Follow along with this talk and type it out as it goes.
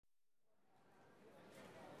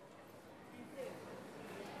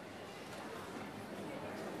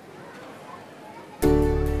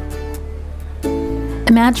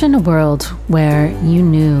Imagine a world where you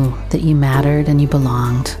knew that you mattered and you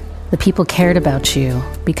belonged. The people cared about you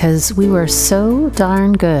because we were so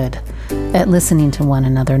darn good at listening to one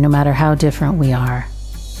another, no matter how different we are.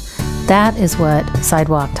 That is what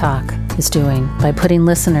Sidewalk Talk is doing by putting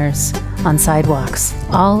listeners on sidewalks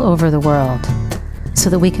all over the world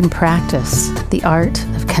so that we can practice the art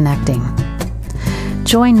of connecting.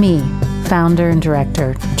 Join me, founder and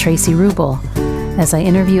director Tracy Rubel, as I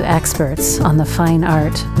interview experts on the fine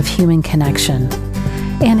art of human connection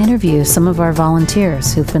and interview some of our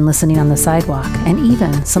volunteers who've been listening on the sidewalk and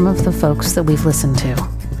even some of the folks that we've listened to.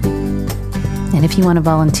 And if you want to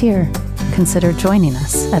volunteer, consider joining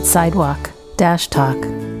us at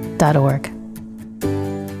sidewalk-talk.org.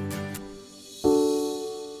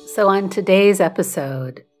 So on today's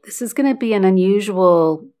episode, this is going to be an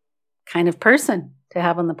unusual kind of person to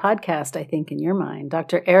have on the podcast, I think, in your mind.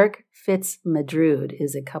 Dr. Eric Fitzmedrud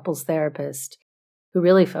is a couples therapist who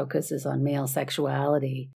really focuses on male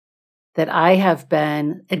sexuality that I have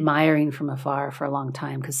been admiring from afar for a long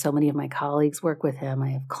time because so many of my colleagues work with him.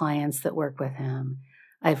 I have clients that work with him.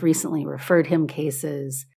 I've recently referred him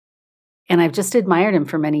cases, and I've just admired him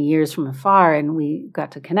for many years from afar, and we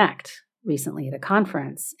got to connect recently at a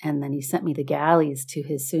conference, and then he sent me the galleys to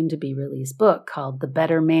his soon-to-be released book called The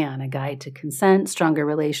Better Man, A Guide to Consent, Stronger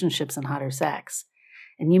Relationships, and Hotter Sex.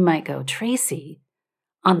 And you might go, Tracy,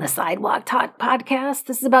 on the Sidewalk Talk podcast,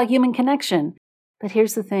 this is about human connection. But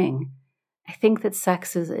here's the thing. I think that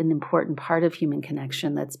sex is an important part of human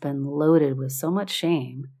connection that's been loaded with so much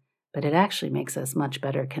shame, but it actually makes us much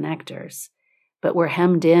better connectors. But we're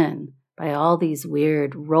hemmed in by all these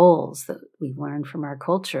weird roles that we've learned from our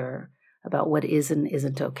culture about what is and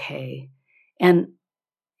isn't okay. And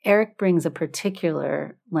Eric brings a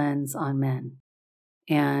particular lens on men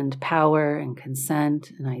and power and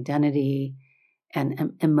consent and identity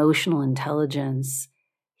and emotional intelligence.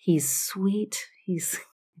 He's sweet.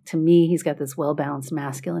 To me, he's got this well-balanced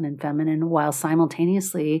masculine and feminine, while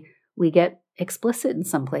simultaneously we get explicit in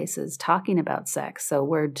some places talking about sex. So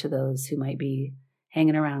word to those who might be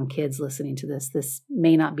hanging around kids listening to this. This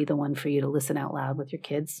may not be the one for you to listen out loud with your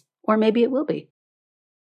kids. Or maybe it will be.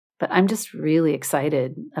 But I'm just really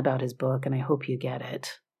excited about his book, and I hope you get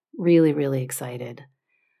it. Really, really excited.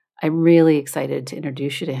 I'm really excited to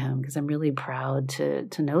introduce you to him because I'm really proud to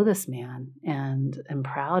know this man, and I'm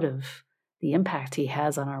proud of the impact he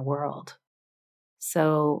has on our world.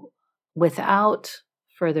 So without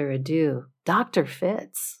further ado, Dr.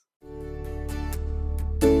 Fitz.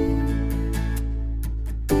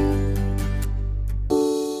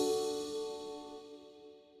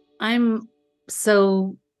 I'm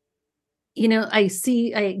so,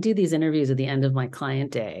 I do these interviews at the end of my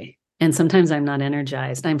client day, and sometimes I'm not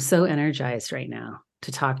energized. I'm so energized right now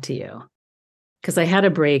to talk to you because I had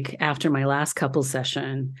a break after my last couple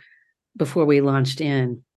session before we launched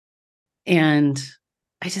in, and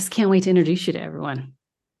I just can't wait to introduce you to everyone.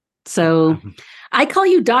 So I call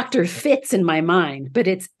you Dr. Fitz in my mind, but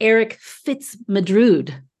it's Eric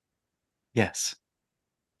Fitzmedrud. Yes.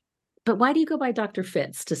 But why do you go by Dr.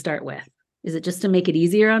 Fitz to start with? Is it just to make it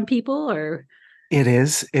easier on people, or? It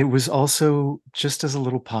is. It was also just as a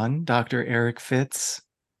little pun, Dr. Eric Fitz.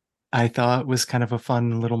 I thought was kind of a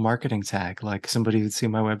fun little marketing tag. Like somebody would see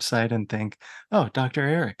my website and think, "Oh, Dr.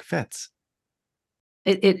 Eric Fitz."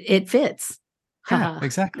 It fits. Yeah,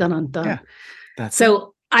 exactly. Dun, dun, dun. Yeah, that's so. It.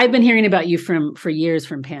 I've been hearing about you for years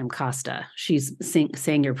from Pam Costa. She's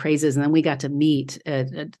saying your praises, and then we got to meet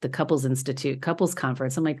at the Couples Institute Couples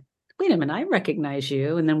Conference. I'm like, wait a minute, I recognize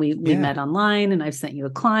you. And then we met online, and I've sent you a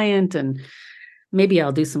client, and maybe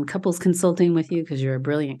I'll do some couples consulting with you because you're a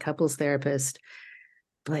brilliant couples therapist.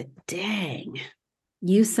 But dang,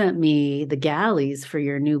 you sent me the galleys for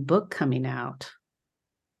your new book coming out.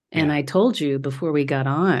 And I told you before we got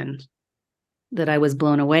on that I was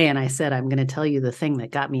blown away. And I said, I'm going to tell you the thing that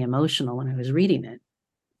got me emotional when I was reading it.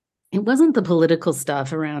 It wasn't the political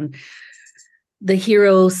stuff around the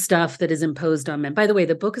hero stuff that is imposed on men. By the way,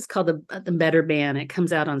 the book is called The Better Man. It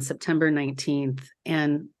comes out on September 19th.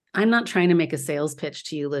 And I'm not trying to make a sales pitch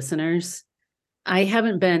to you listeners. I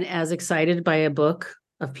haven't been as excited by a book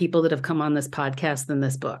of people that have come on this podcast than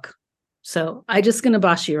this book. So I'm just going to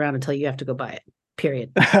boss you around until you have to go buy it,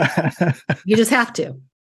 period. You just have to.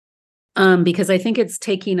 Because I think it's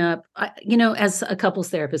taking up, as a couples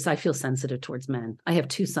therapist, I feel sensitive towards men. I have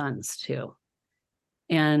 2 sons too.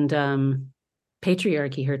 And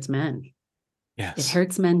patriarchy hurts men. Yes. It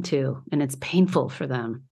hurts men too. And it's painful for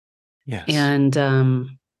them. Yes. And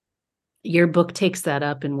your book takes that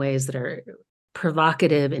up in ways that are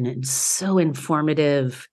provocative and so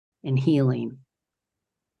informative and healing.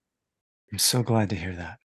 I'm so glad to hear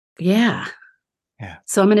that. Yeah. Yeah.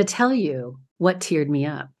 So I'm going to tell you what teared me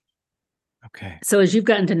up. Okay. So as you've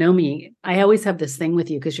gotten to know me, I always have this thing with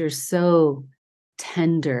you because you're so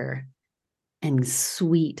tender and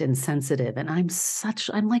sweet and sensitive. And I'm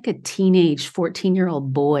like a teenage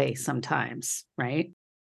 14-year-old boy sometimes, right?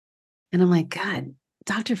 And I'm like, God,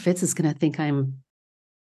 Dr. Fitz is going to think I'm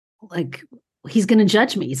like, he's going to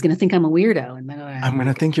judge me. He's going to think I'm a weirdo. And then I'm going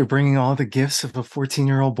to think you're bringing all the gifts of a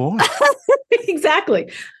 14-year-old boy.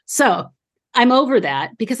 Exactly. So I'm over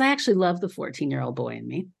that because I actually love the 14-year-old boy in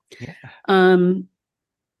me. Yeah.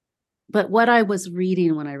 But what I was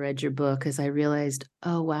reading when I read your book is I realized,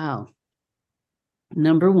 oh, wow.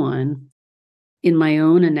 Number one, in my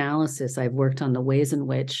own analysis, I've worked on the ways in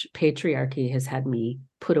which patriarchy has had me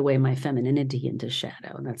put away my femininity into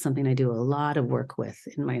shadow. And that's something I do a lot of work with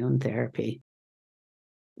in my own therapy.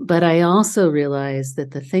 But I also realized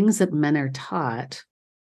that the things that men are taught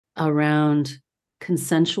around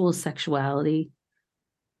consensual sexuality,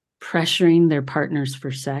 pressuring their partners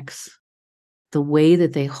for sex, the way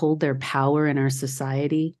that they hold their power in our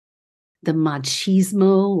society, the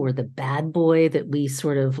machismo or the bad boy that we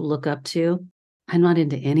sort of look up to, I'm not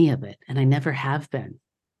into any of it. And I never have been.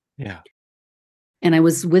 Yeah. And I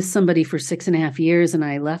was with somebody for 6.5 years and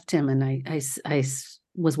I left him and I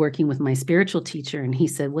was working with my spiritual teacher and he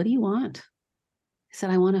said, what do you want? I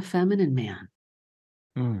said, I want a feminine man.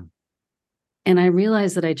 Mm. And I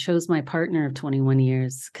realized that I chose my partner of 21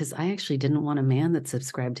 years because I actually didn't want a man that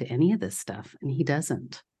subscribed to any of this stuff. And he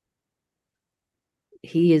doesn't.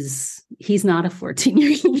 He's not a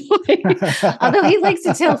 14-year-old boy, although he likes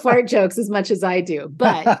to tell fart jokes as much as I do,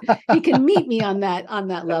 but he can meet me on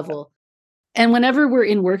that level. And whenever we're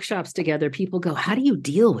in workshops together, people go, how do you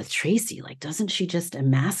deal with Tracy? Like, doesn't she just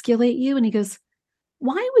emasculate you? And he goes,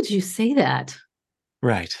 why would you say that?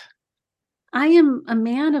 Right. I am a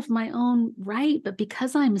man of my own right, but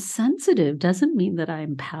because I'm sensitive doesn't mean that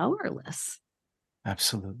I'm powerless.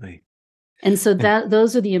 Absolutely. And so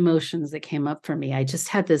those are the emotions that came up for me. I just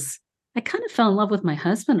had this, I kind of fell in love with my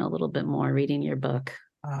husband a little bit more reading your book.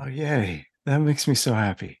 Oh, yay. That makes me so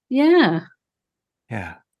happy. Yeah.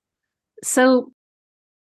 Yeah. So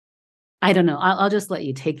I don't know. I'll just let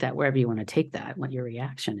you take that wherever you want to take that, what your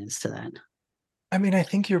reaction is to that. I mean, I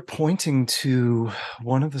think you're pointing to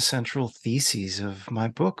one of the central theses of my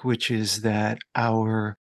book, which is that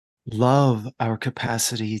our love, our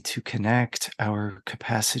capacity to connect, our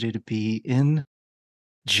capacity to be in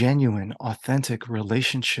genuine, authentic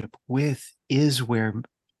relationship with is where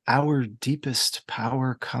our deepest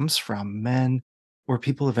power comes from, men or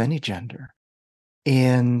people of any gender.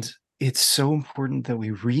 And it's so important that we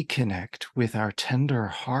reconnect with our tender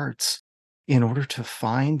hearts in order to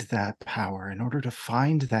find that power, in order to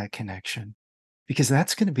find that connection, because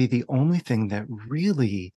that's going to be the only thing that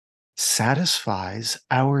really satisfies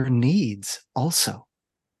our needs also.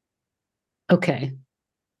 Okay.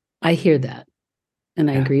 I hear that. And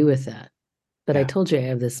I Yeah. agree with that. But I Yeah. told you I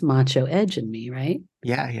have this macho edge in me, right?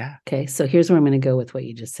 Yeah. Yeah. Okay. So here's where I'm going to go with what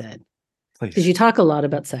you just said. Because Please. you talk a lot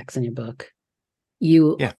about sex in your book.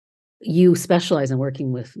 You Yeah. you specialize in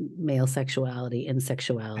working with male sexuality and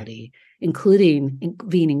sexuality, including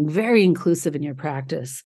being very inclusive in your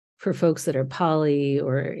practice for folks that are poly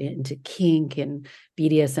or into kink and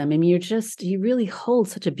BDSM. I mean, you really hold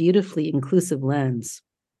such a beautifully inclusive lens.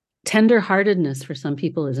 Tender-heartedness for some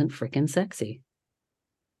people isn't freaking sexy.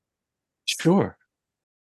 Sure.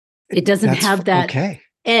 It doesn't That's have that okay.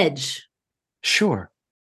 edge. Sure.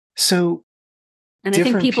 So And I think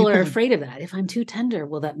different people are people. afraid of that. If I'm too tender,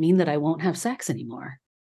 will that mean that I won't have sex anymore?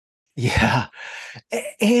 Yeah.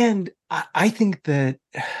 And I think that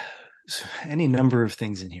any number of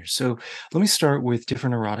things in here. So let me start with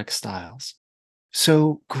different erotic styles.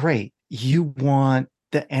 So great. You want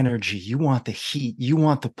the energy, you want the heat, you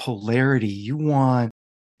want the polarity, you want,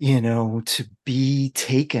 to be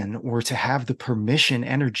taken or to have the permission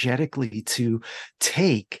energetically to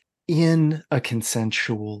take in a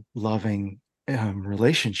consensual, loving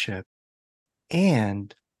relationship.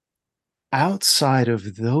 And outside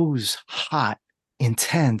of those hot,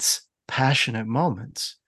 intense, passionate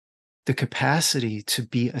moments, the capacity to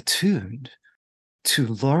be attuned, to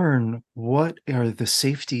learn what are the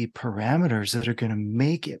safety parameters that are going to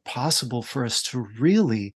make it possible for us to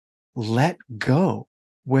really let go.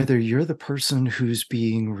 Whether you're the person who's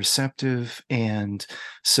being receptive and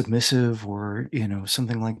submissive or,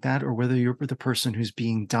 something like that, or whether you're the person who's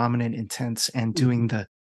being dominant, intense, and doing the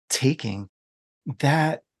taking,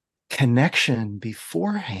 that connection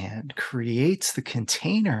beforehand creates the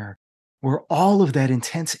container where all of that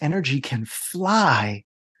intense energy can fly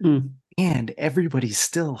Mm. and everybody's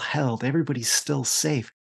still held, everybody's still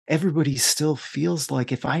safe, everybody still feels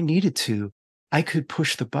like if I needed to, I could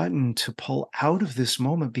push the button to pull out of this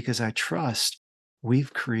moment because I trust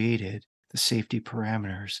we've created the safety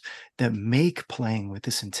parameters that make playing with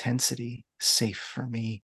this intensity safe for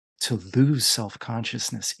me to lose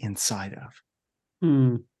self-consciousness inside of.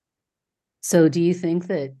 Hmm. So do you think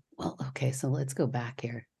that, well, okay, so let's go back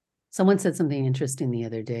here. Someone said something interesting the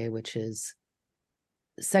other day, which is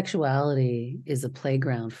sexuality is a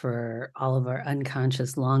playground for all of our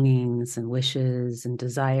unconscious longings and wishes and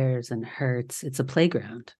desires and hurts. It's a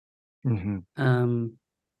playground. Mhm. Um,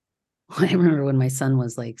 I remember when my son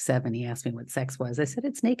was like 7, he asked me what sex was. I said,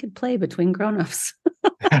 it's naked play between grown-ups.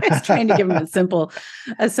 I was trying to give him a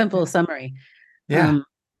simple summary. Yeah. Um,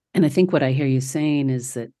 and I think what I hear you saying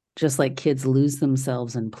is that just like kids lose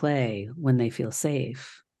themselves in play when they feel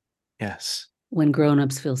safe, Yes. when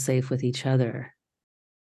grown-ups feel safe with each other,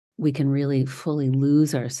 we can really fully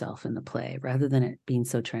lose ourselves in the play rather than it being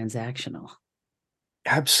so transactional.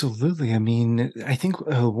 Absolutely. I mean, I think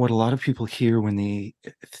what a lot of people hear when they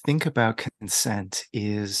think about consent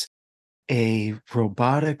is a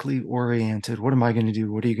robotically oriented, what am I going to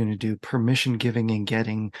do? What are you going to do? Permission giving and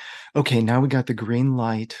getting. Okay, now we got the green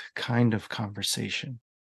light kind of conversation.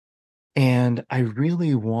 And I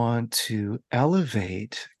really want to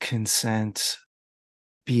elevate consent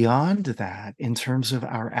beyond that in terms of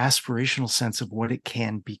our aspirational sense of what it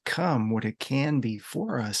can become, what it can be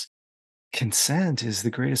for us. Consent is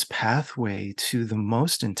the greatest pathway to the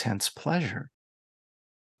most intense pleasure.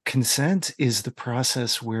 Consent is the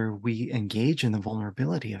process where we engage in the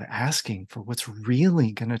vulnerability of asking for what's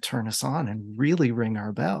really going to turn us on and really ring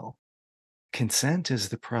our bell. Consent is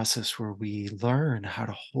the process where we learn how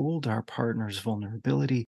to hold our partner's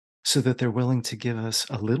vulnerability so that they're willing to give us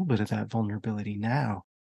a little bit of that vulnerability now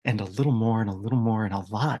and a little more and a little more and a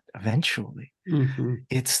lot eventually. Mm-hmm,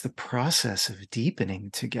 It's the process of deepening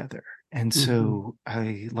together. And mm-hmm, so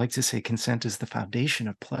I like to say consent is the foundation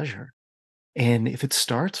of pleasure. And if it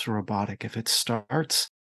starts robotic, if it starts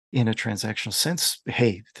in a transactional sense,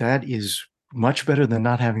 hey, that is much better than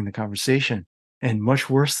not having the conversation and much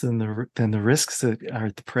worse than the risks that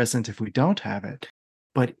are present if we don't have it.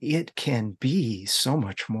 But it can be so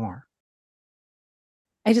much more.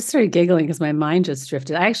 I just started giggling because my mind just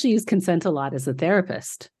drifted. I actually use consent a lot as a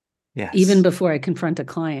therapist, even Yes. before I confront a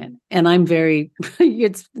client. And I'm very,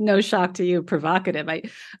 it's no shock to you, provocative. I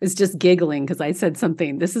was just giggling because I said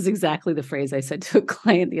something. This is exactly the phrase I said to a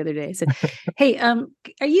client the other day. I said, hey, are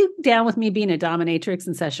you down with me being a dominatrix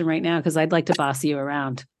in session right now? Because I'd like to boss you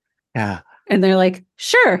around. Yeah. And they're like,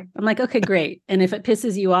 sure. I'm like, okay, great. And if it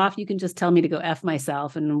pisses you off, you can just tell me to go F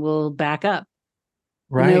myself and we'll back up.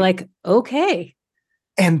 And they're Right. like, okay.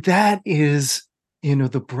 And that is,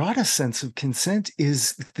 the broadest sense of consent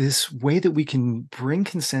is this way that we can bring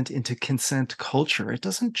consent into consent culture. It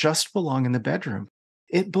doesn't just belong in the bedroom.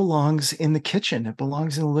 It belongs in the kitchen. It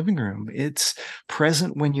belongs in the living room. It's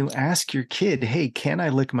present when you ask your kid, hey, can I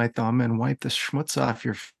lick my thumb and wipe the schmutz off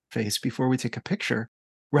your face before we take a picture?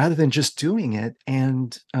 Rather than just doing it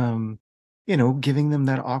and, giving them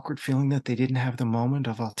that awkward feeling that they didn't have the moment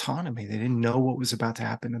of autonomy. They didn't know what was about to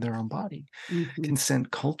happen to their own body. Mm-hmm,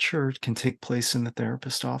 Consent culture can take place in the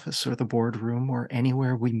therapist office or the boardroom or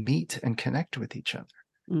anywhere we meet and connect with each other.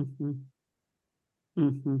 mm-hmm,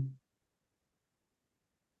 mm-hmm.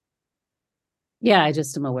 Yeah, I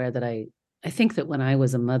just am aware that I think that when I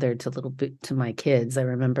was a mother to little bit to my kids, I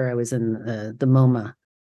remember I was in the MoMA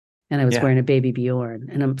and I was Yeah. wearing a baby Bjorn,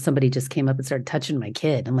 and somebody just came up and started touching my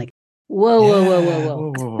kid. I'm like, whoa, whoa, whoa, whoa, Yeah.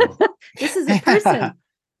 Whoa, whoa! whoa, whoa. This is a Yeah. person.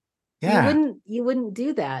 Yeah. You wouldn't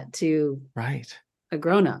do that to Right. a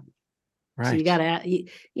grown up. So you Right. gotta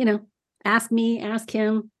you know ask me, ask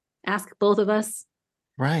him, ask both of us.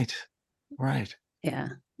 Right. Right. Yeah,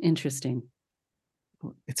 interesting.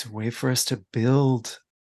 It's a way for us to build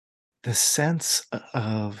the sense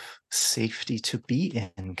of safety to be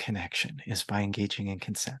in connection is by engaging in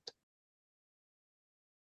consent.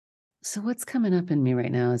 So what's coming up in me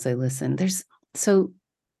right now as I listen? So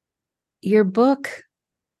your book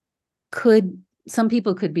could some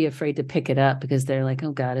people could be afraid to pick it up because they're like,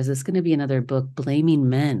 oh God, is this going to be another book blaming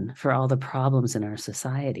men for all the problems in our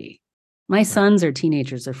society? My Right. sons are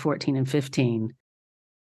teenagers, they're 14 and 15.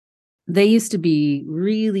 They used to be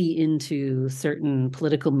really into certain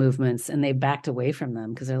political movements and they backed away from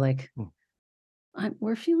them because they're like, Mm.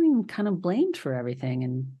 we're feeling kind of blamed for everything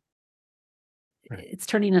and Right. it's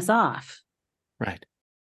turning us off. Right.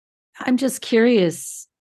 I'm just curious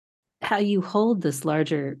how you hold this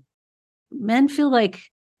larger men feel like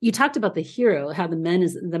you talked about the hero, how the man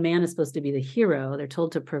is supposed to be the hero. They're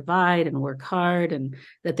told to provide and work hard and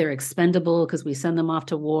that they're expendable because we send them off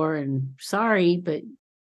to war and sorry, but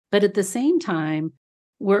at the same time,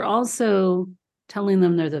 we're also telling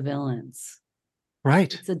them they're the villains.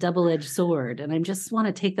 Right. It's a double-edged sword. And I just want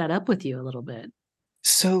to take that up with you a little bit.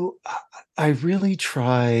 So I really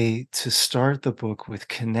try to start the book with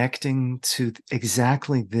connecting to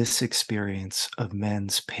exactly this experience of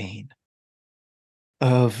men's pain,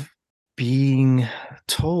 of being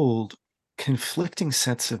told conflicting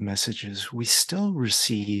sets of messages. We still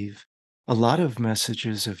receive a lot of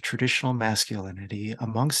messages of traditional masculinity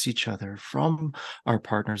amongst each other from our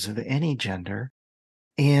partners of any gender.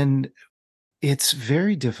 And it's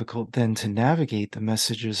very difficult then to navigate the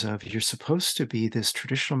messages of you're supposed to be this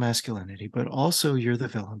traditional masculinity, but also you're the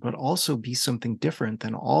villain, but also be something different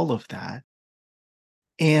than all of that.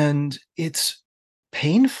 And it's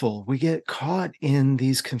painful. We get caught in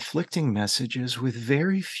these conflicting messages with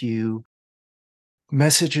very few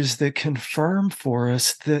messages that confirm for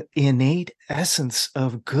us the innate essence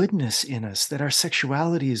of goodness in us, that our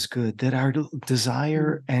sexuality is good, that our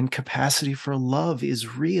desire and capacity for love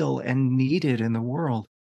is real and needed in the world.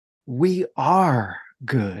 We are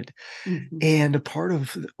good. Mhm. And a part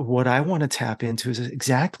of what I want to tap into is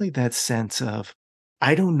exactly that sense of,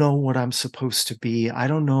 I don't know what I'm supposed to be. I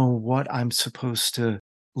don't know what I'm supposed to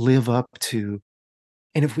live up to.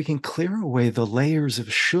 And if we can clear away the layers of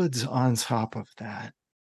shoulds on top of that,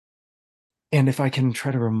 and if I can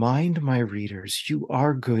try to remind my readers, you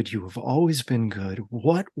are good, you have always been good.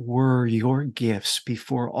 What were your gifts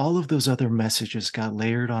before all of those other messages got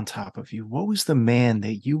layered on top of you? What was the man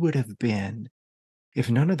that you would have been if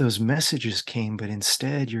none of those messages came, but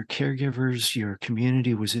instead your caregivers, your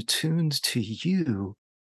community was attuned to you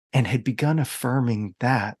and had begun affirming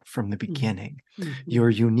that from the Mhm. beginning? Mhm. Your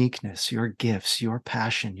uniqueness, your gifts, your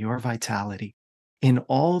passion, your vitality, in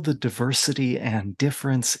all the diversity and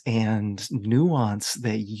difference and nuance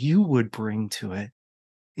that you would bring to it,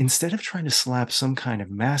 instead of trying to slap some kind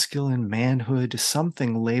of masculine manhood,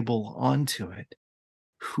 something label onto it.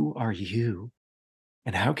 Who are you?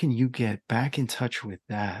 And how can you get back in touch with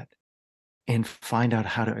that and find out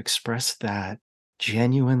how to express that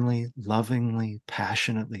genuinely, lovingly,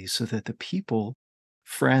 passionately, so that the people,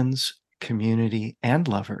 friends, community, and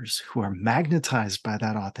lovers who are magnetized by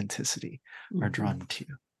that authenticity are Mhm. drawn to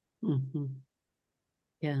you? Mhm.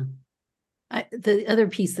 Yeah. The other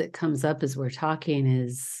piece that comes up as we're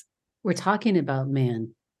talking about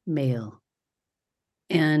male.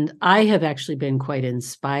 And I have actually been quite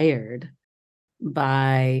inspired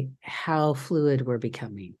by how fluid we're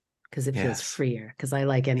becoming because it feels Yes. freer. Because I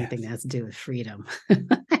like anything that Yes. has to do with freedom.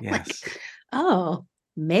 Yes. Like, oh,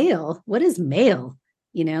 male? What is male?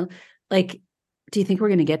 You know, like, do you think we're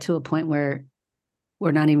going to get to a point where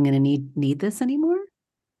we're not even going to need this anymore?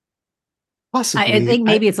 I Possibly. think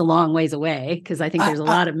maybe it's a long ways away because I think I, there's a I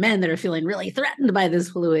lot of men that are feeling really threatened by this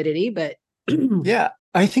fluidity, but Yeah,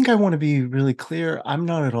 I think I want to be really clear. I'm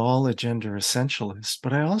not at all a gender essentialist,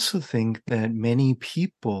 but I also think that many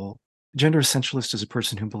people, gender essentialist is a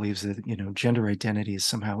person who believes that, gender identity is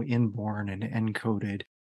somehow inborn and encoded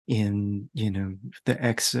in, the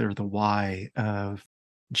X or the Y of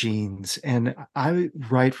genes. And I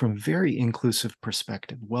write from a very inclusive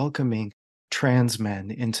perspective, welcoming trans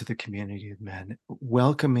men into the community of men,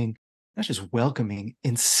 welcoming, not just welcoming,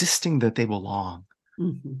 insisting that they belong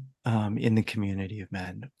Mhm, in the community of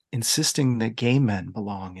men, insisting that gay men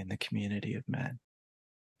belong in the community of men.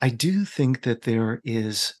 I do think that there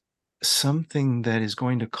is something that is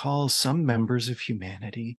going to call some members of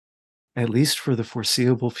humanity, at least for the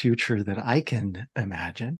foreseeable future that I can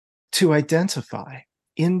imagine, to identify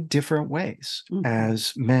in different ways mhm,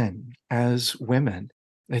 as men, as women.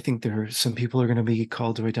 I think there are some people are going to be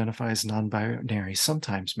called to identify as non binary,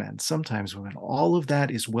 sometimes men, sometimes women. All of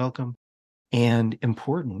that is welcome and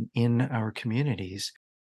important in our communities.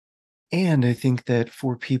 And I think that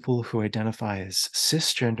for people who identify as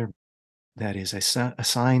cisgender, that is,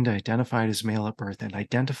 assigned, identified as male at birth, and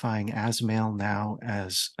identifying as male now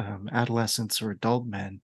as adolescents or adult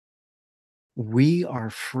men, we are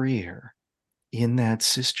freer in that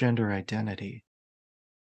cisgender identity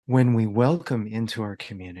when we welcome into our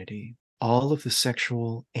community all of the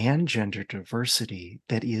sexual and gender diversity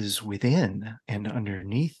that is within and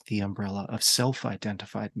underneath the umbrella of self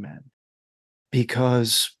identified men.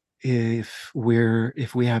 Because if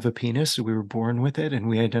we have a penis, we were born with it and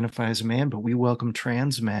we identify as a man, but we welcome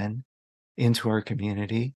trans men into our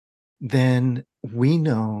community, then we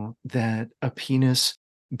know that a penis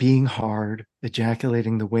being hard,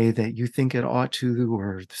 ejaculating the way that you think it ought to,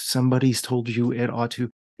 or somebody's told you it ought to,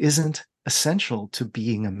 isn't essential to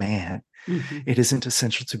being a man. mhm, It isn't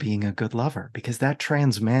essential to being a good lover because that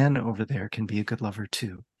trans man over there can be a good lover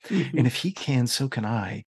too. And mhm. if he can, so can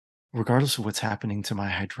I, regardless of what's happening to my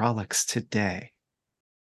hydraulics today.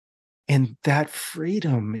 And that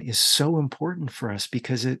freedom is so important for us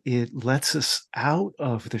because it lets us out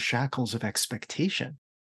of the shackles of expectation.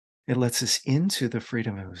 It lets us into the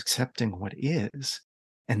freedom of accepting what is.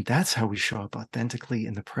 And that's how we show up authentically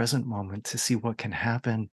in the present moment to see what can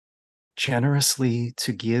happen generously,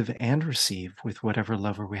 to give and receive with whatever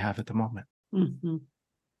lever we have at the moment. Mm-hmm.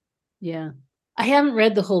 Yeah. I haven't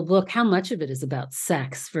read the whole book. How much of it is about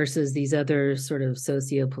sex versus these other sort of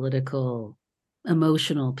socio-political,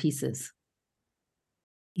 emotional pieces?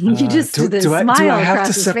 You just Do, do the do I smile have to across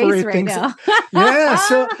his face separate right things? now. Yeah.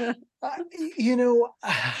 So,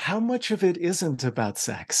 how much of it isn't about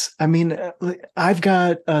sex? I mean, I've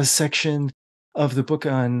got a section of the book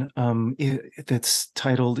on that's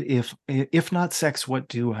titled "If Not Sex, What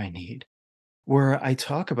Do I Need?" where I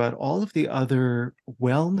talk about all of the other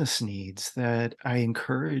wellness needs that I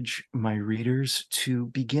encourage my readers to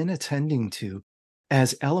begin attending to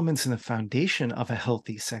as elements in the foundation of a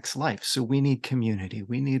healthy sex life. So we need community,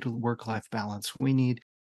 we need work life balance, we need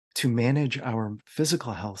to manage our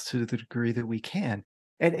physical health to the degree that we can.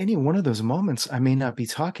 At any one of those moments, I may not be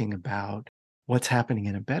talking about what's happening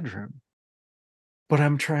in a bedroom, but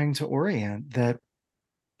I'm trying to orient that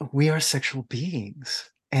we are sexual beings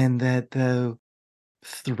and that the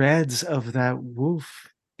threads of that woof,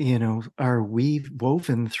 are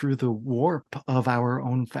woven through the warp of our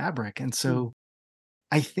own fabric. And Mm, so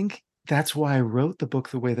I think that's why I wrote the book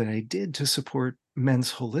the way that I did to support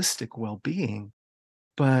men's holistic well being.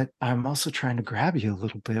 But I'm also trying to grab you a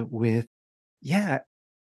little bit with, yeah,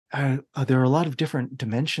 there are a lot of different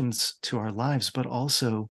dimensions to our lives, but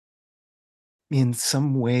also in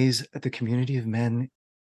some ways, the community of men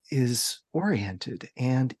is oriented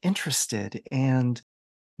and interested and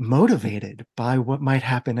motivated by what might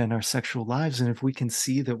happen in our sexual lives. And if we can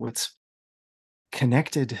see that what's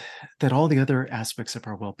connected, that all the other aspects of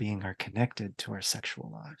our well being are connected to our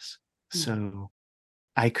sexual lives. mm. So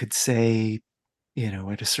I could say,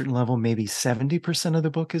 at a certain level, maybe 70% of the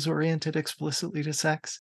book is oriented explicitly to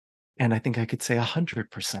sex. And I think I could say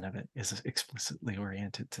 100% of it is explicitly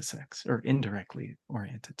oriented to sex or indirectly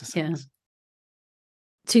oriented to Yeah. sex.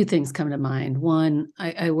 Two things come to mind. One,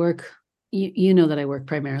 I work, you know that I work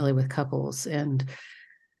primarily with couples, and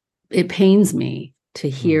it pains me to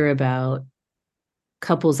Mm, hear about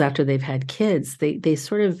couples after they've had kids. They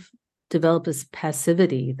sort of develop this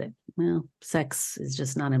passivity that, well, sex is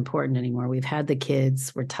just not important anymore. We've had the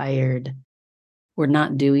kids, we're tired, we're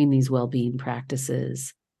not doing these well-being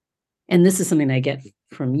practices. And this is something I get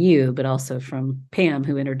from you, but also from Pam,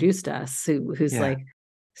 who introduced us, who's yeah, like,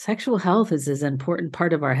 sexual health is as important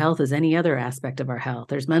part of our health as any other aspect of our health.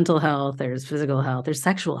 There's mental health, there's physical health, there's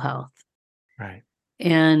sexual health. right.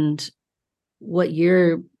 And what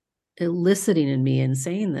you're eliciting in me in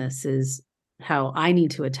saying this is how I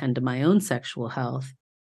need to attend to my own sexual health.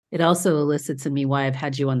 It also elicits in me why I've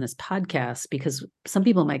had you on this podcast, because some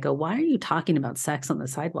people might go, why are you talking about sex on the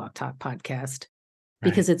Sidewalk Talk podcast? Right.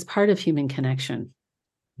 Because it's part of human connection.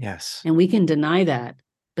 Yes. And we can deny that,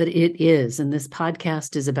 but it is. And this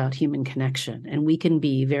podcast is about human connection. And we can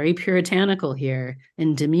be very puritanical here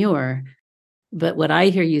and demure. But what I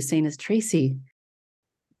hear you saying is, Tracy,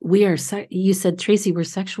 you said, Tracy, we're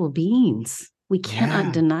sexual beings. We cannot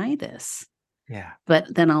Yeah. deny this. Yeah.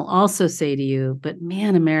 But then I'll also say to you, but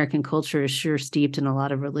man, American culture is sure steeped in a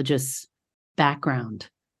lot of religious background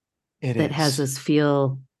It that has is. us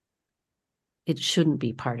feel it shouldn't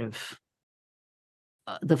be part of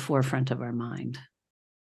the forefront of our mind.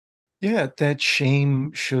 Yeah, that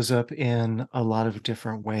shame shows up in a lot of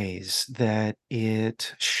different ways, that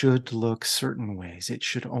it should look certain ways. It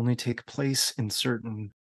should only take place in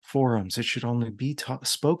certain forums. It should only be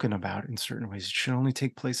spoken about in certain ways. It should only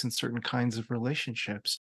take place in certain kinds of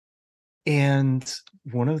relationships. And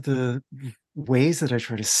one of the ways that I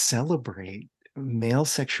try to celebrate male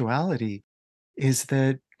sexuality is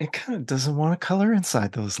that it kind of doesn't want to color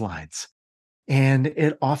inside those lines. And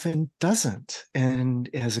it often doesn't. And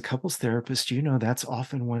as a couples therapist, that's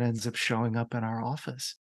often what ends up showing up in our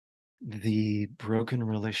office. The broken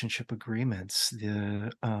relationship agreements,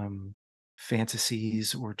 the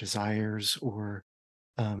fantasies or desires or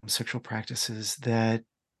sexual practices that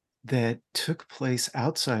took place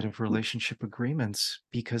outside of relationship agreements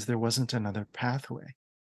because there wasn't another pathway.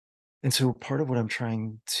 And so part of what I'm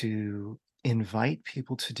trying to invite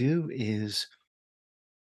people to do is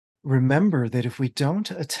remember that if we don't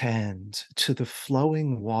attend to the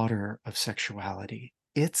flowing water of sexuality,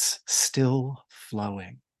 it's still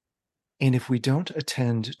flowing. And if we don't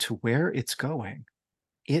attend to where it's going,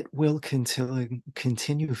 it will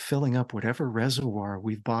continue filling up whatever reservoir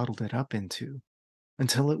we've bottled it up into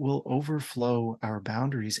until it will overflow our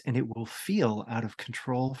boundaries and it will feel out of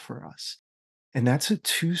control for us. And that's a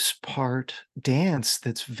two-part dance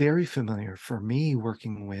that's very familiar for me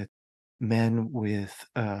working with men with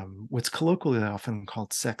what's colloquially often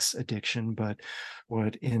called sex addiction, but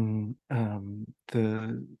what in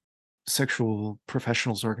the sexual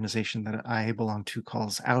professionals organization that I belong to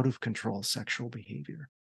calls out of control sexual behavior.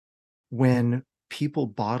 When people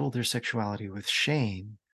bottle their sexuality with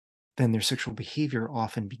shame, then their sexual behavior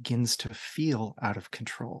often begins to feel out of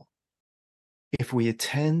control. If we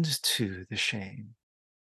attend to the shame,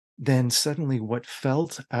 then suddenly what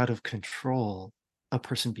felt out of control, a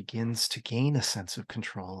person begins to gain a sense of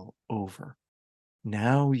control over.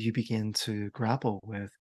 Now you begin to grapple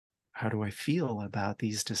with, how do I feel about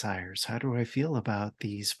these desires? How do I feel about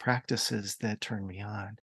these practices that turn me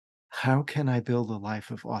on? How can I build a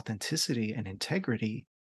life of authenticity and integrity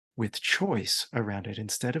with choice around it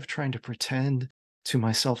instead of trying to pretend to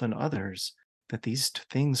myself and others that these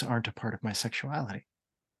things aren't a part of my sexuality?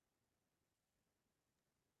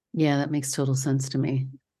 Yeah, that makes total sense to me.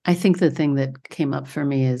 I think the thing that came up for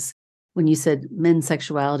me is when you said men's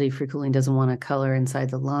sexuality frequently doesn't want to color inside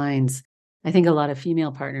the lines. I think a lot of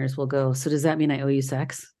female partners will go, so does that mean I owe you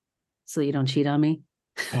sex so you don't cheat on me?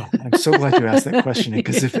 Oh, I'm so glad you asked that question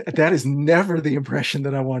because if that is never the impression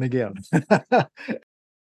that I want to give.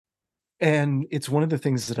 And it's one of the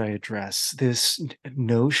things that I address, this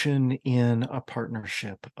notion in a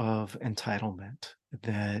partnership of entitlement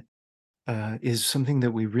that is something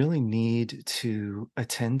that we really need to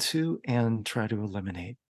attend to and try to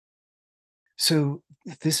eliminate. So,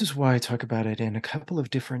 this is why I talk about it in a couple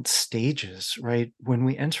of different stages, right? When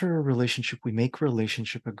we enter a relationship, we make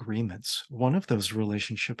relationship agreements. One of those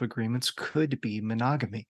relationship agreements could be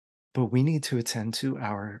monogamy, but we need to attend to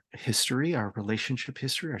our history, our relationship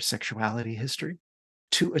history, our sexuality history.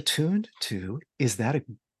 To attune to, is that a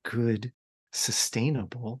good,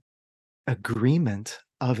 sustainable agreement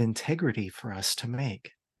of integrity for us to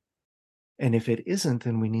make? And if it isn't,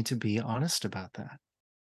 then we need to be honest about that.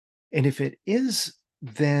 And if it is,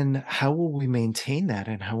 then how will we maintain that?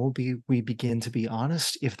 And how will we begin to be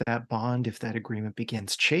honest if that bond, if that agreement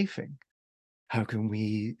begins chafing? How can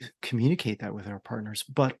we communicate that with our partners?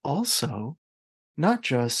 But also, not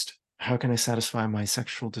just how can I satisfy my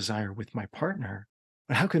sexual desire with my partner,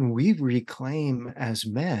 but how can we reclaim as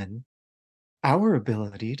men our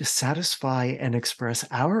ability to satisfy and express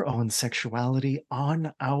our own sexuality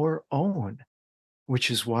on our own? Which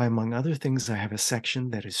is why, among other things, I have a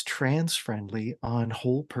section that is trans friendly on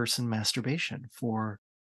whole person masturbation for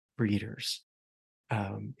readers.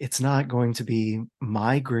 It's not going to be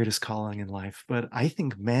my greatest calling in life, but I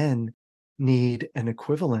think men need an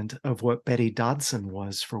equivalent of what Betty Dodson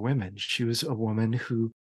was for women. She was a woman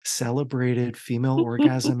who celebrated female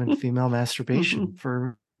orgasm and female masturbation Mhm.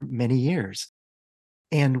 for many years.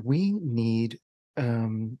 And we need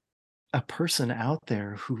um, a person out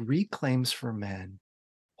there who reclaims for men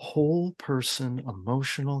whole person,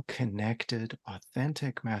 emotional, connected,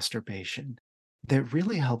 authentic masturbation that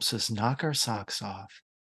really helps us knock our socks off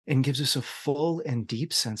and gives us a full and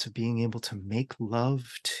deep sense of being able to make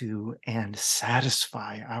love to and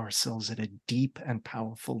satisfy ourselves at a deep and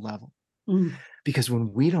powerful level. Mm, Because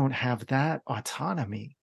when we don't have that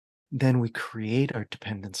autonomy, then we create our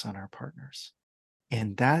dependence on our partners.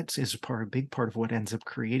 And that is a big part of what ends up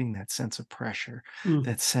creating that sense of pressure, mm,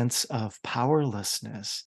 that sense of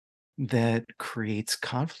powerlessness that creates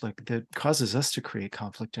conflict, that causes us to create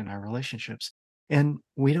conflict in our relationships. And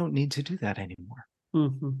we don't need to do that anymore.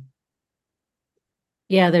 mhm.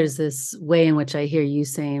 Yeah, there's this way in which I hear you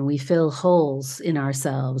saying we fill holes in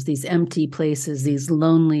ourselves, these empty places, these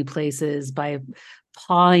lonely places by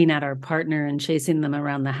pawing at our partner and chasing them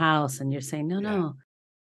around the house. And you're saying, no, Yeah. no,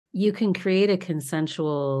 you can create a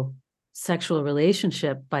consensual sexual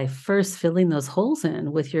relationship by first filling those holes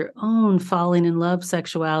in with your own falling in love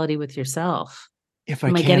sexuality with yourself. If I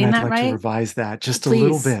Am I can, getting I'd that like to right? revise that just a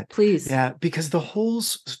little Please, bit. please. Yeah, because the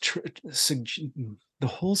holes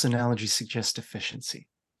analogy suggests deficiency.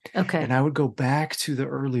 And Okay. I would go back to the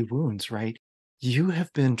early wounds, right? You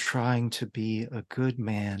have been trying to be a good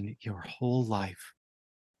man your whole life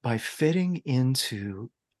by fitting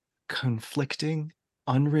into conflicting,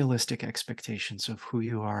 unrealistic expectations of who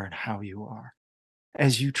you are and how you are.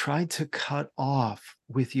 As you tried to cut off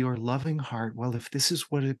with your loving heart, well, if this is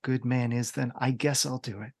what a good man is, then I guess I'll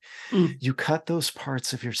do it. Mm, You cut those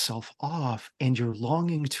parts of yourself off and you're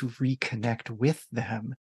longing to reconnect with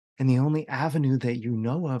them. And the only avenue that you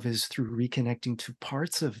know of is through reconnecting to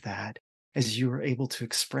parts of that as you are able to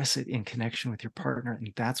express it in connection with your partner.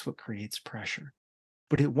 And that's what creates pressure.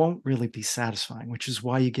 but it won't really be satisfying, which is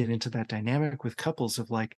why you get into that dynamic with couples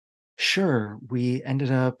of like, sure, we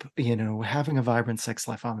ended up, having a vibrant sex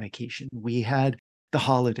life on vacation. We had the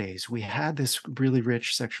holidays, we had this really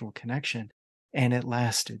rich sexual connection, and it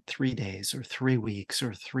lasted 3 days or 3 weeks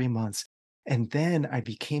or 3 months. And then I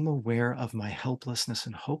became aware of my helplessness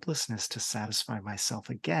and hopelessness to satisfy myself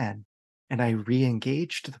again. And I re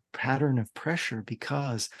engaged the pattern of pressure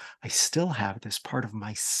because I still have this part of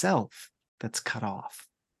myself that's cut off.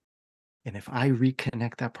 And if I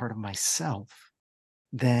reconnect that part of myself,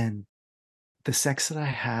 then the sex that I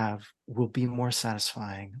have will be more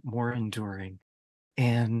satisfying, more enduring,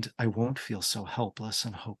 and I won't feel so helpless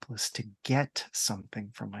and hopeless to get something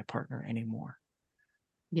from my partner anymore.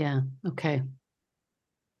 Yeah. Okay.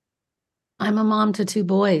 I'm a mom to 2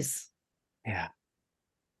 boys. Yeah.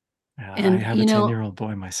 I And, have a 10-year-old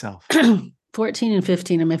boy myself. 14 and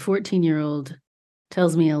 15, and my 14-year-old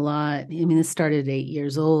tells me a lot. I mean, this started at 8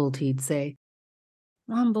 years old. He'd say,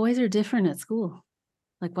 Mom, boys are different at school.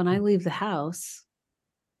 Like when I leave the house,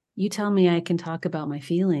 you tell me I can talk about my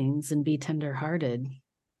feelings and be tenderhearted.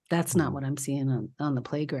 That's not what I'm seeing on the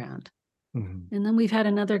playground. Mm-hmm. And then we've had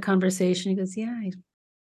another conversation. He goes, Yeah, I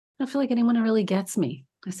don't feel like anyone really gets me.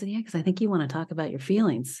 I said, Yeah, because I think you want to talk about your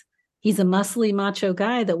feelings. He's a muscly, macho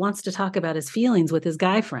guy that wants to talk about his feelings with his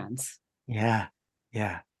guy friends. Yeah.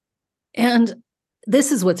 Yeah. And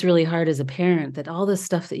this is what's really hard as a parent, that all this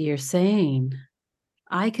stuff that you're saying,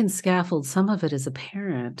 I can scaffold some of it as a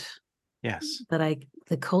parent. Yes. But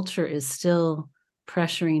the culture is still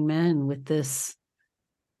pressuring men with this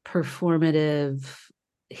performative,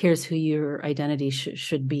 here's who your identity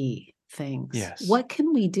should be things. Yes. What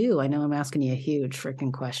can we do? I know I'm asking you a huge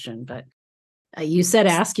freaking question, but you said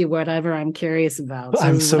ask you whatever I'm curious about. So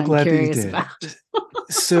I'm this is what so I'm glad that you curious did. about.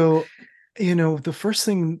 So, the first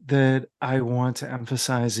thing that I want to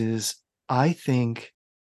emphasize is I think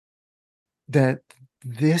that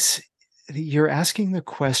this you're asking the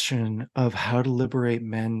question of how to liberate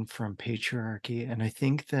men from patriarchy. And I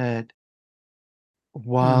think that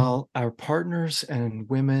while our partners and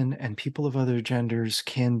women and people of other genders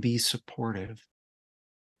can be supportive,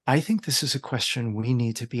 I think this is a question we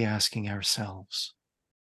need to be asking ourselves.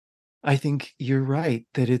 I think you're right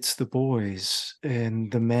that it's the boys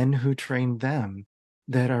and the men who trained them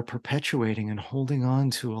that are perpetuating and holding on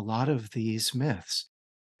to a lot of these myths.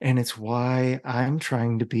 And it's why I'm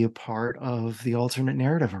trying to be a part of the alternate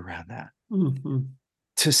narrative around that. Mhm.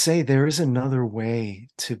 To say there is another way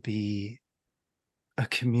to be a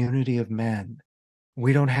community of men.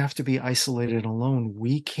 We don't have to be isolated alone.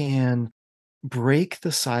 We can break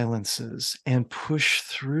the silences and push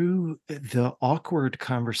through the awkward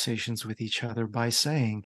conversations with each other by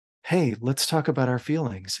saying, "Hey, let's talk about our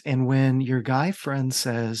feelings." And when your guy friend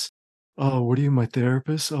says, "Oh, what are you, my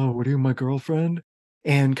therapist? Oh, what are you, my girlfriend?"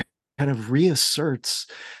 And kind of reasserts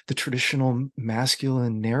the traditional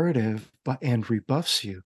masculine narrative and rebuffs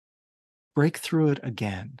you, break through it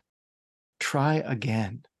again. Try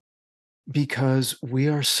again. Because we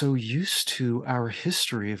are so used to our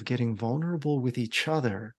history of getting vulnerable with each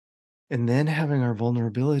other and then having our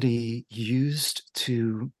vulnerability used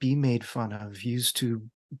to be made fun of, used to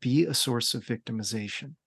be a source of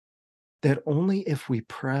victimization. That only if we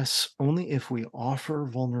press, only if we offer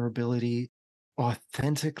vulnerability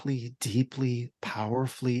authentically, deeply,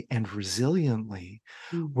 powerfully, and resiliently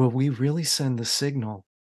Mm. will we really send the signal,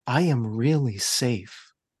 I am really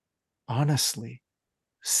safe. Honestly,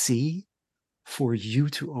 see, for you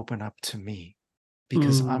to open up to me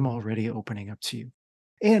because I'm Mm. already opening up to you.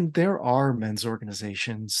 And there are men's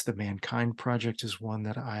organizations. The Mankind Project is one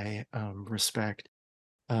that I respect.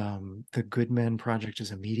 The Good Men Project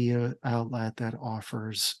is a media outlet that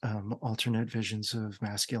offers alternate visions of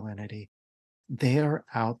masculinity. They are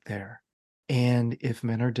out there. And if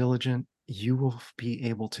men are diligent, you will be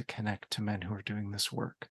able to connect to men who are doing this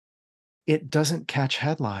work. It doesn't catch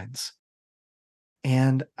headlines.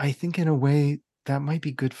 And I think in a way that might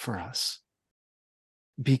be good for us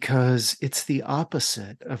because it's the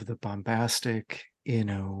opposite of the bombastic,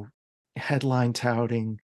 headline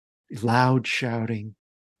touting, loud shouting.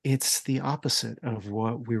 It's the opposite of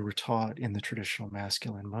what we were taught in the traditional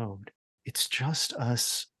masculine mode. It's just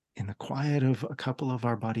us in the quiet of a couple of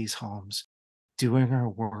our buddies' homes, doing our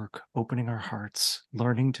work, opening our hearts,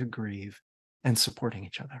 learning to grieve, and supporting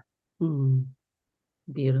each other. Mm.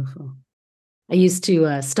 Beautiful. I used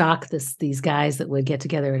to stalk these guys that would get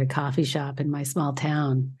together at a coffee shop in my small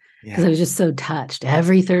town because I Yeah. was just so touched.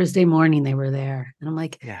 Every Thursday morning they were there. And I'm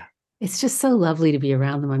like, Yeah. it's just so lovely to be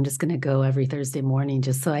around them. I'm just going to go every Thursday morning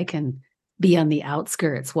just so I can be on the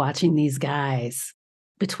outskirts watching these guys,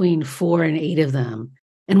 between 4 and 8 of them.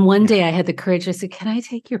 And one Yeah. day I had the courage, I said, "Can I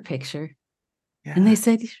take your picture?" Yeah. And they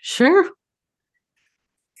said, "Sure."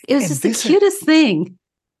 It was And just the this, cutest thing.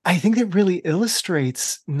 I think that really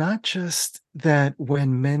illustrates not just that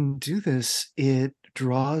when men do this, it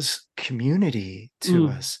draws community to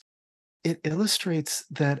Mm, us. It illustrates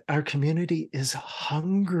that our community is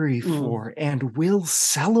hungry mm, for and will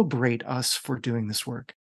celebrate us for doing this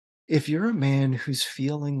work. If you're a man who's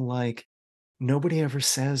feeling like nobody ever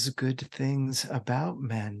says good things about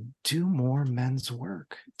men, do more men's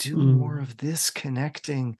work. Do more mm. of this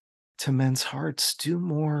connecting to men's hearts. Do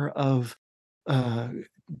more of uh,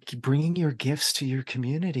 bringing your gifts to your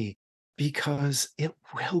community because it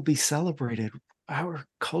will be celebrated. Our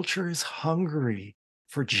culture is hungry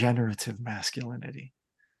for generative masculinity.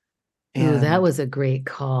 Ooh, that And was a great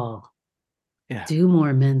call. yeah, Do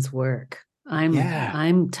more men's work. I'm yeah,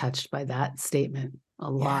 I'm touched by that statement a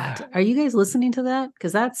lot. yeah, Are you guys listening to that?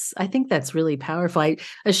 Because I think that's really powerful.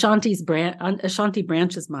 Ashanti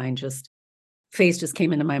Branch's mind just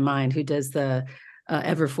came into my mind, who does the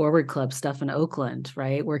Ever Forward Club stuff in Oakland,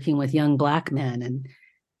 right? Working with young Black men. And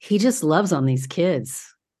he just loves on these kids,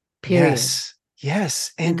 period, yes,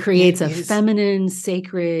 yes. and And it creates a is, feminine,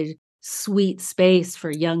 sacred, sweet space for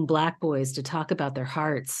young Black boys to talk about their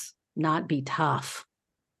hearts, not be tough.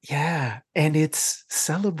 yeah, and it's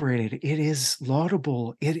celebrated. It is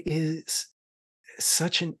laudable. It is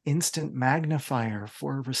such an instant magnifier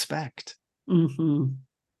for respect. Mm-hmm.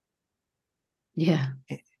 Yeah.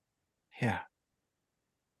 It- yeah.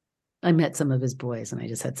 I met some of his boys and I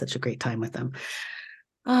just had such a great time with them.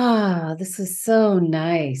 Ah, this is so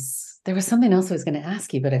nice. There was something else I was going to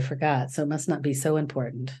ask you, but I forgot. So it must not be so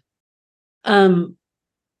important. Um,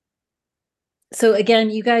 so again,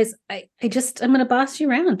 you guys, I'm going to boss you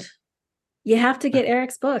around. You have to get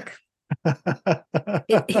Eric's book.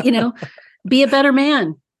 You know, be a better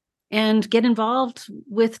man and get involved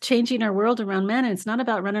with changing our world around men. And it's not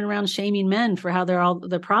about running around shaming men for how they're all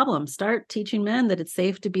the problem. Start teaching men that it's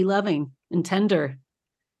safe to be loving and tender,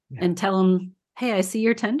 Yeah. and tell them, hey, I see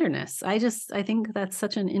your tenderness. I think that's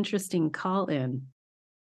such an interesting call in.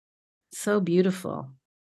 So beautiful.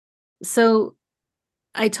 So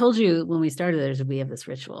I told you when we started, we have this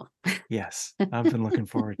ritual. Yes, I've been looking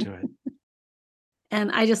forward to it.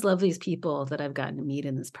 And I just love these people that I've gotten to meet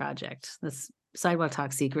in this project. This Sidewalk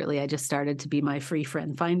Talk Secretly, I just started to be my free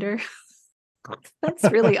friend finder. That's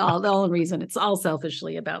really all the only reason. It's all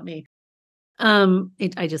selfishly about me.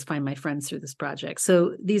 I just find my friends through this project.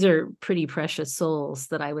 So these are pretty precious souls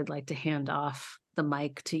that I would like to hand off the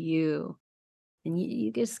mic to you. And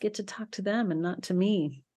you just get to talk to them and not to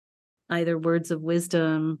me. Either words of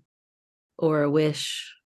wisdom or a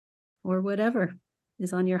wish or whatever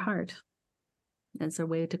is on your heart. That's our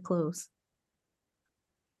way to close.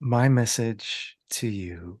 My message to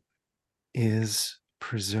you is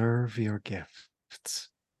preserve your gifts,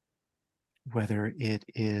 whether it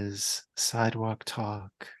is sidewalk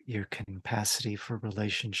talk, your capacity for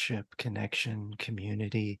relationship, connection,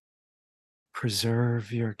 community.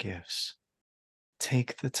 Preserve your gifts.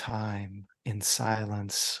 Take the time in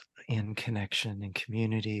silence, in connection, in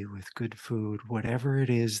community, with good food, whatever it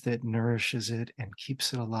is that nourishes it and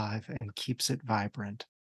keeps it alive and keeps it vibrant.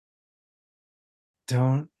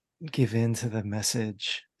 Don't give in to the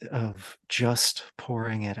message of just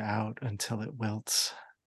pouring it out until it wilts.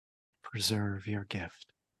 Preserve your gift.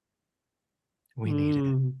 We needed it.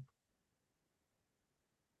 Mm,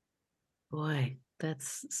 boy, that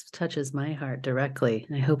touches my heart directly.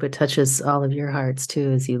 I hope it touches all of your hearts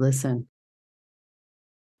too as you listen.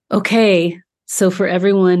 Okay, so for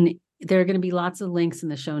everyone, there are going to be lots of links in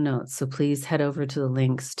the show notes. So please head over to the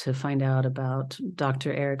links to find out about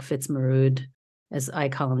Dr. Eric Fitzmedrud, as I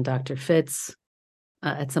call him, Dr. Fitz.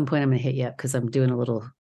 At some point, I'm going to hit you up because I'm doing a little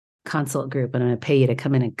consult group and I'm going to pay you to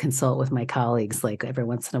come in and consult with my colleagues, like every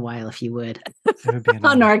once in a while, if you would, It would be an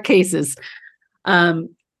on honor. our cases.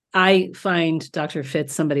 I find Dr.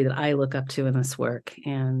 Fitz somebody that I look up to in this work,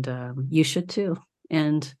 and you should too.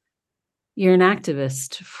 And you're an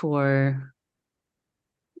activist for,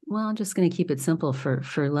 well, I'm just going to keep it simple, for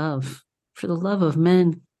love, for the love of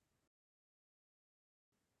men.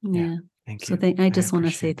 Yeah. Yeah. Thank So you. I I just want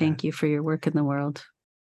to say appreciate that. thank you for your work in the world.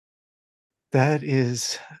 That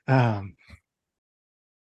is, that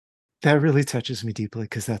really touches me deeply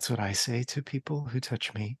because that's what I say to people who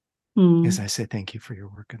touch me is Mm, I say thank you for your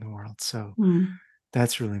work in the world. So mm,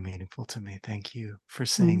 that's really meaningful to me. Thank you for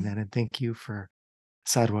saying mm, that. And thank you for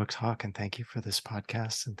Sidewalk Talk. And thank you for this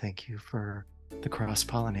podcast. And thank you for the cross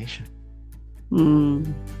pollination.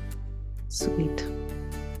 mm. Sweet.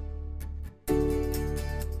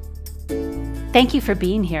 Thank you for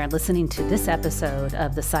being here and listening to this episode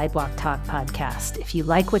of the Sidewalk Talk podcast. If you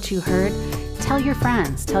like what you heard, tell your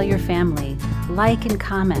friends, tell your family, like and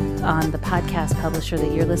comment on the podcast publisher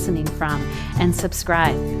that you're listening from, and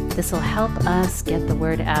subscribe. This will help us get the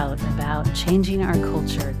word out about changing our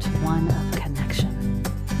culture to one of connection.